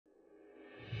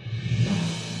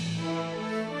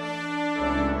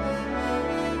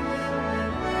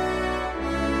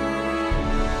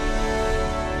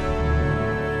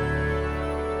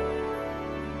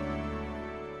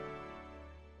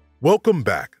Welcome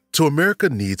back to America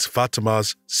Needs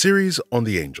Fatima's series on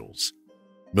the angels.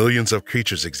 Millions of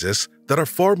creatures exist that are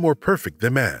far more perfect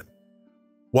than man.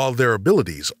 While their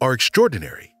abilities are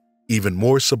extraordinary, even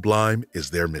more sublime is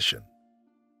their mission.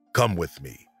 Come with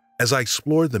me as I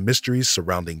explore the mysteries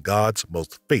surrounding God's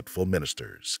most faithful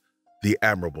ministers, the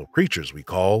admirable creatures we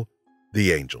call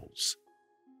the angels.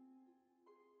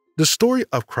 The story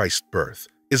of Christ's birth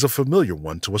is a familiar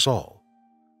one to us all.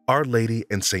 Our Lady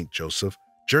and Saint Joseph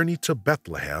journeyed to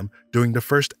Bethlehem during the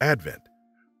first Advent,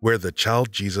 where the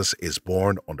child Jesus is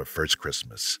born on the first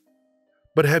Christmas.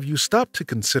 But have you stopped to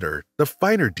consider the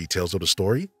finer details of the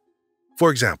story?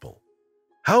 For example,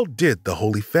 how did the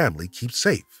Holy Family keep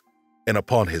safe? And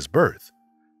upon his birth,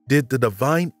 did the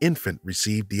divine infant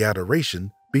receive the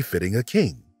adoration befitting a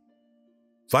king?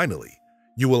 Finally,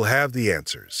 you will have the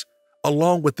answers,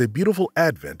 along with the beautiful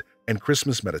Advent and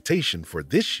Christmas meditation for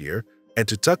this year and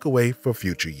to tuck away for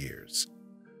future years.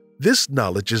 This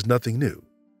knowledge is nothing new.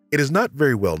 It is not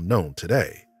very well known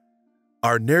today.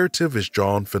 Our narrative is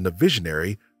drawn from the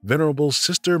visionary Venerable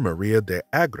Sister Maria de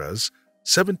Agra's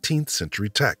 17th century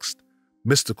text,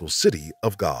 Mystical City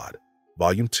of God,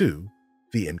 Volume 2,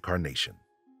 The Incarnation.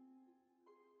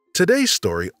 Today's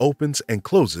story opens and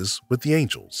closes with the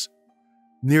angels.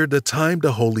 Near the time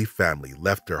the Holy Family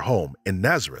left their home in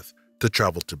Nazareth to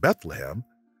travel to Bethlehem,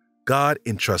 God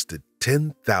entrusted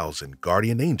 10,000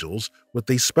 guardian angels with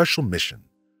a special mission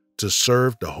to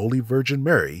serve the Holy Virgin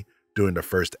Mary during the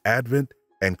first Advent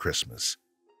and Christmas.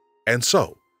 And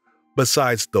so,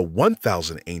 besides the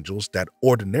 1,000 angels that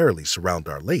ordinarily surround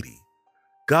Our Lady,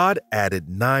 God added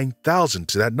 9,000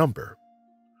 to that number.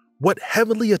 What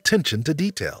heavenly attention to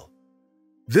detail!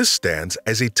 This stands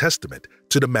as a testament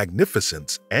to the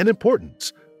magnificence and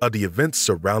importance of the events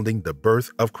surrounding the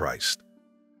birth of Christ.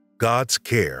 God's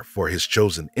care for his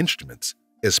chosen instruments,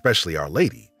 especially Our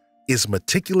Lady, is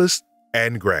meticulous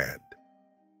and grand.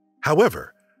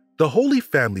 However, the Holy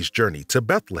Family's journey to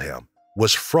Bethlehem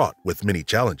was fraught with many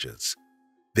challenges.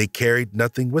 They carried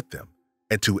nothing with them,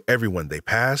 and to everyone they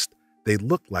passed, they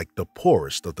looked like the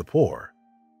poorest of the poor.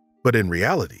 But in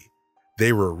reality,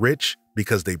 they were rich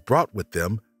because they brought with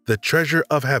them the treasure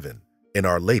of heaven in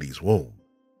Our Lady's womb.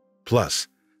 Plus,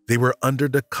 they were under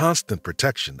the constant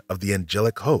protection of the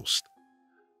angelic host.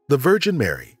 The Virgin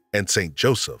Mary and Saint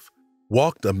Joseph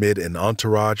walked amid an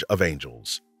entourage of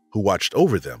angels who watched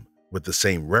over them with the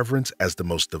same reverence as the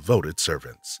most devoted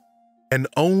servants. And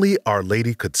only Our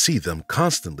Lady could see them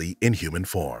constantly in human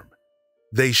form.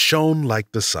 They shone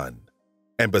like the sun.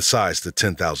 And besides the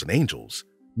 10,000 angels,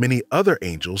 many other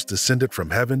angels descended from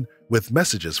heaven with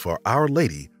messages for Our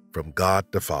Lady from God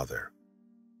the Father.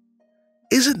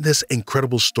 Isn't this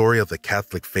incredible story of the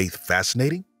Catholic faith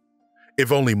fascinating?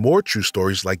 If only more true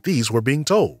stories like these were being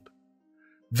told.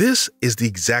 This is the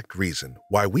exact reason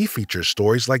why we feature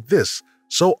stories like this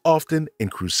so often in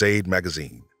𝗓𝗄𝗃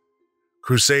magazine.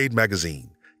 𝗓𝗄𝗃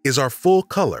magazine is our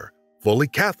full-color, fully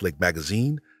Catholic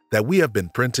magazine that we have been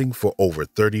printing for over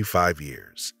 35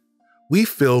 years. We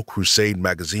fill 𝗓𝗄𝗃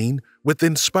magazine with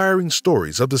inspiring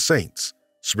stories of the saints,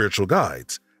 spiritual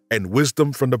guides, and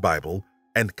wisdom from the Bible,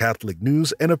 and Catholic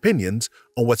news and opinions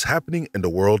on what's happening in the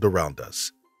world around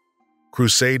us.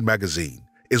 𝗓𝗄𝗃 magazine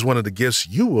is one of the gifts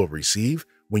you will receive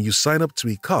when you sign up to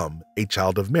become a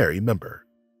Child of Mary member.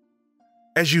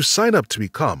 As you sign up to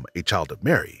become a Child of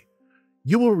Mary,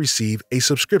 you will receive a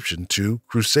subscription to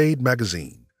𝗓𝗄𝗃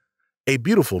magazine, a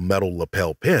beautiful metal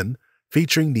lapel pin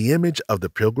featuring the image of the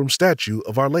pilgrim statue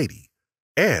of Our Lady,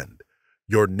 and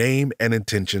your name and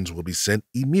intentions will be sent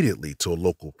immediately to a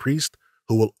local priest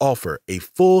who will offer a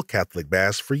full Catholic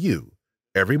Mass for you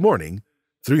every morning,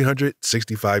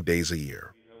 365 days a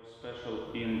year. We have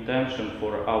special intention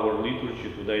for our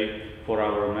liturgy today, for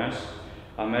our Mass,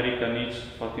 America Needs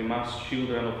Fatima's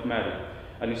Children of Mary.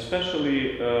 And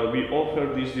especially we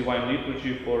offer this Divine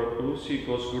Liturgy for 𝗬cie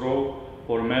𝗂𝗃,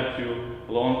 for Matthew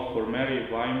Long, for Mary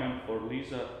Wyman, for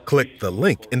Lisa. Click the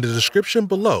link in the description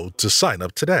below to sign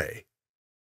up today.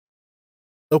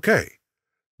 Okay,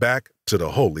 back to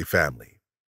the Holy Family.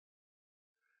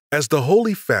 As the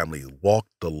Holy Family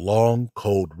walked the long,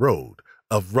 cold road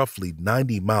of roughly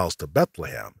 90 miles to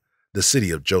Bethlehem, the city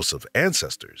of Joseph's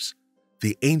ancestors,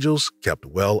 the angels kept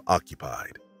well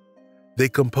occupied. They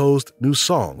composed new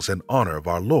songs in honor of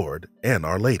our Lord and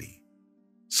Our Lady.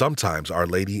 Sometimes Our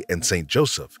Lady and Saint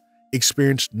Joseph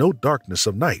experienced no darkness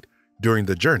of night during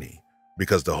the journey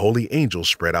because the holy angels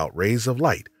spread out rays of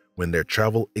light when their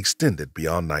travel extended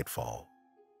beyond nightfall.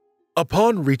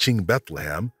 Upon reaching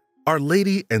Bethlehem, Our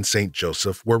Lady and Saint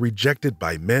Joseph were rejected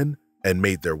by men and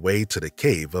made their way to the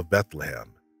cave of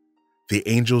Bethlehem. The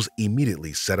angels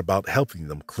immediately set about helping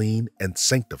them clean and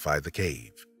sanctify the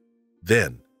cave.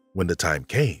 Then, when the time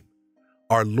came,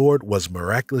 our Lord was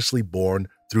miraculously born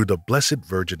through the Blessed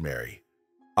Virgin Mary.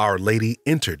 Our Lady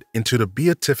entered into the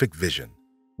beatific vision,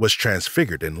 was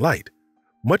transfigured in light,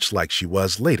 much like she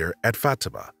was later at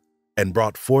Fatima, and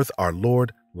brought forth our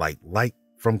Lord like light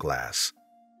from glass.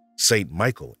 Saint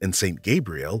Michael and Saint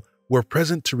Gabriel were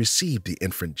present to receive the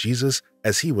infant Jesus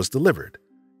as he was delivered,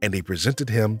 and they presented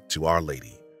him to Our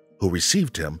Lady, who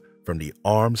received him from the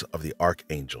arms of the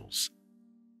archangels.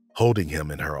 Holding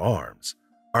him in her arms,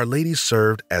 Our Lady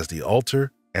served as the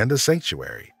altar and the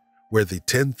sanctuary, where the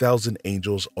 10,000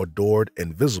 angels adored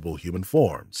invisible human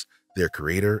forms, their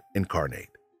Creator incarnate.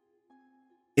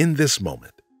 In this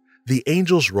moment, the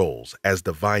angels' roles as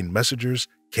divine messengers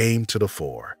came to the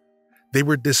fore. They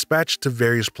were dispatched to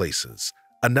various places,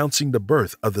 announcing the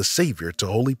birth of the Savior to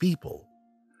holy people.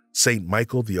 Saint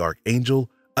Michael the Archangel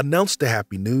announced the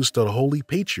happy news to the holy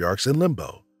patriarchs in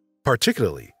limbo,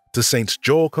 particularly to Saints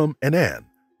Joachim and Anne,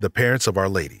 the parents of Our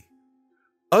Lady.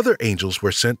 Other angels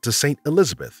were sent to Saint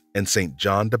Elizabeth and Saint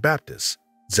John the Baptist,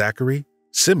 Zachary,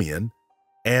 Simeon,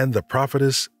 and the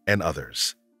prophetess, and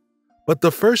others. But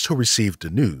the first who received the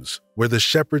news were the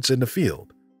shepherds in the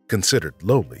field, considered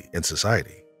lowly in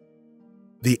society.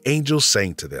 The angels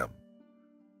sang to them,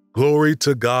 "Glory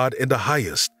to God in the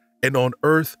highest, and on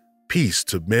earth peace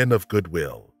to men of good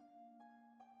will."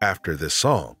 After this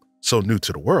song, so new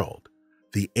to the world,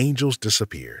 the angels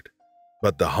disappeared,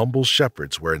 but the humble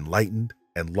shepherds were enlightened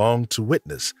and longed to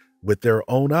witness with their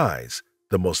own eyes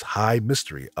the most high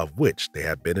mystery of which they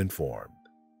had been informed.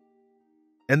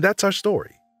 And that's our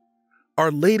story.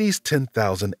 Our Lady's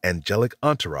 10,000 angelic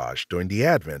entourage during the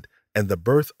Advent and the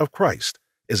birth of Christ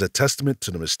is a testament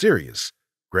to the mysterious,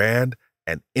 grand,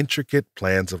 and intricate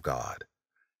plans of God.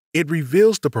 It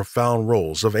reveals the profound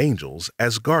roles of angels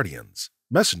as guardians,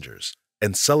 messengers,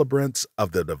 and celebrants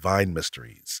of the divine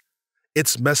mysteries.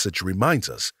 Its message reminds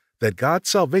us that God's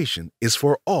salvation is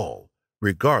for all,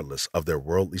 regardless of their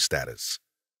worldly status.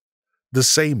 The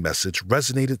same message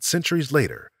resonated centuries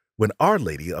later when Our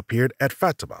Lady appeared at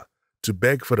Fatima to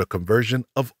beg for the conversion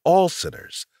of all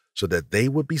sinners so that they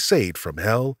would be saved from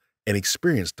hell and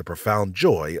experience the profound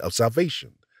joy of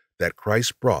salvation that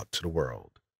Christ brought to the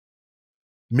world.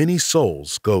 "Many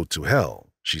souls go to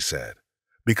hell," she said,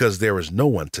 "because there is no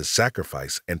one to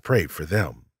sacrifice and pray for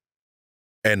them."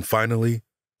 And finally,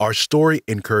 our story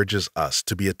encourages us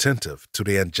to be attentive to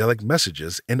the angelic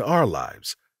messages in our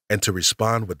lives and to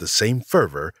respond with the same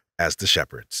fervor as the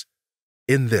shepherds.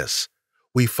 In this,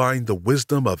 we find the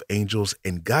wisdom of angels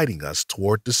in guiding us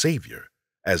toward the Savior,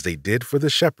 as they did for the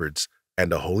shepherds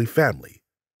and the Holy Family,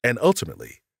 and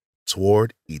ultimately,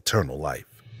 toward eternal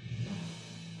life.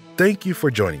 Thank you for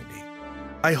joining me.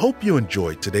 I hope you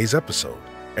enjoyed today's episode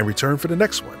and return for the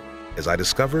next one as I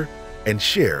discover and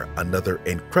share another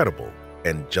incredible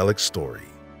angelic story.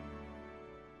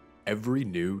 Every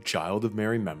new Child of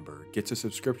Mary member gets a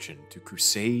subscription to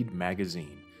Crusade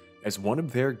magazine as one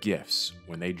of their gifts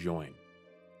when they join.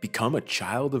 Become a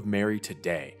Child of Mary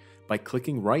today by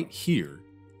clicking right here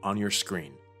on your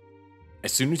screen.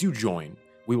 As soon as you join,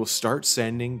 we will start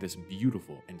sending this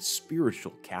beautiful and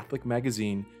spiritual Catholic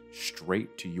magazine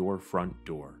straight to your front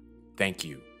door. Thank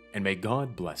you, and may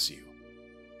God bless you.